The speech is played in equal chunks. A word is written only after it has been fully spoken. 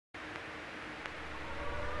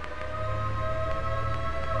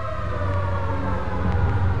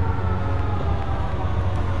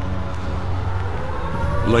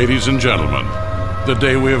Ladies and gentlemen, the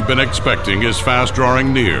day we have been expecting is fast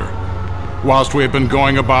drawing near. Whilst we have been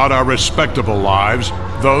going about our respectable lives,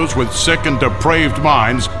 those with sick and depraved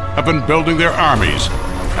minds have been building their armies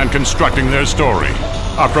and constructing their story.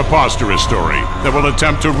 A preposterous story that will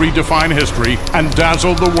attempt to redefine history and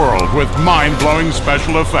dazzle the world with mind-blowing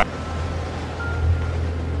special effects.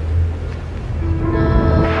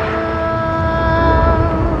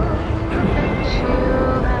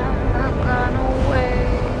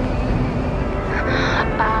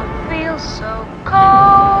 So cold,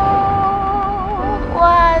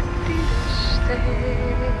 why did you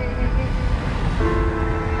stay?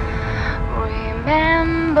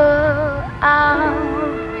 Remember, I'll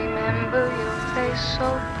remember your face so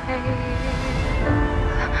pale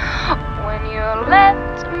when you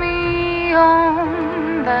left me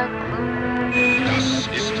on that gloom. Das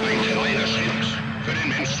ist ein kleiner Schritt für den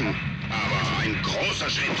Menschen, aber ein großer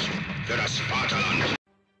Schritt für das Vaterland.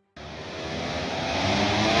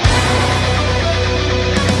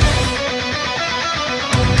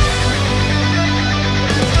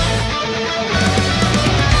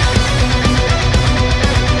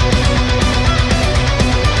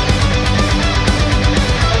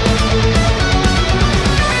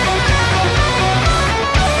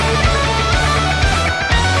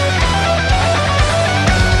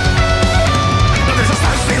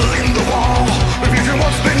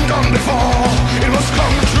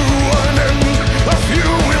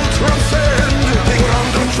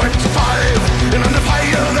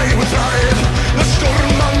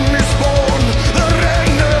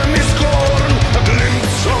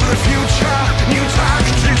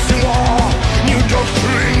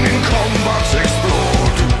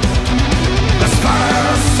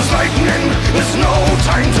 There's no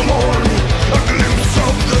time to mourn. A glimpse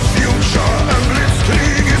of the future, and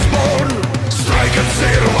Blitzkrieg is born. Strike at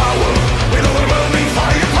 0 hour with overwhelming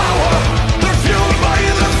firepower. They're fueled by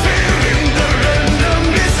the fear in their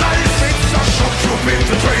enemy's eyes. It's a shock troop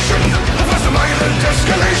infiltration, a first violent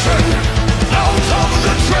escalation. Out of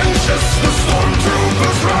the trenches, the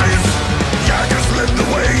Stormtroopers rise. Jaggers led the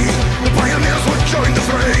way, the pioneers would join the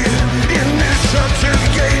fray. Initiative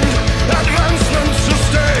gained, advancement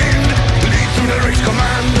sustained. Direct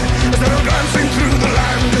command as they're advancing through the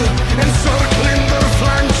land, encircling their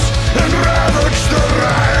flanks and ravage the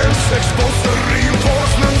ranks. Expose the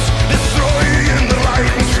reinforcements, destroying the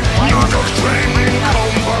lines. New doctrine in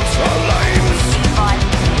combat alliance.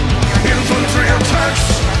 Infantry attacks,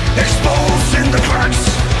 exposing the cracks.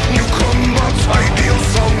 New combat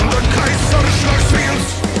ideals on the Kaiserschlagsfields.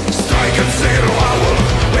 Strike at 0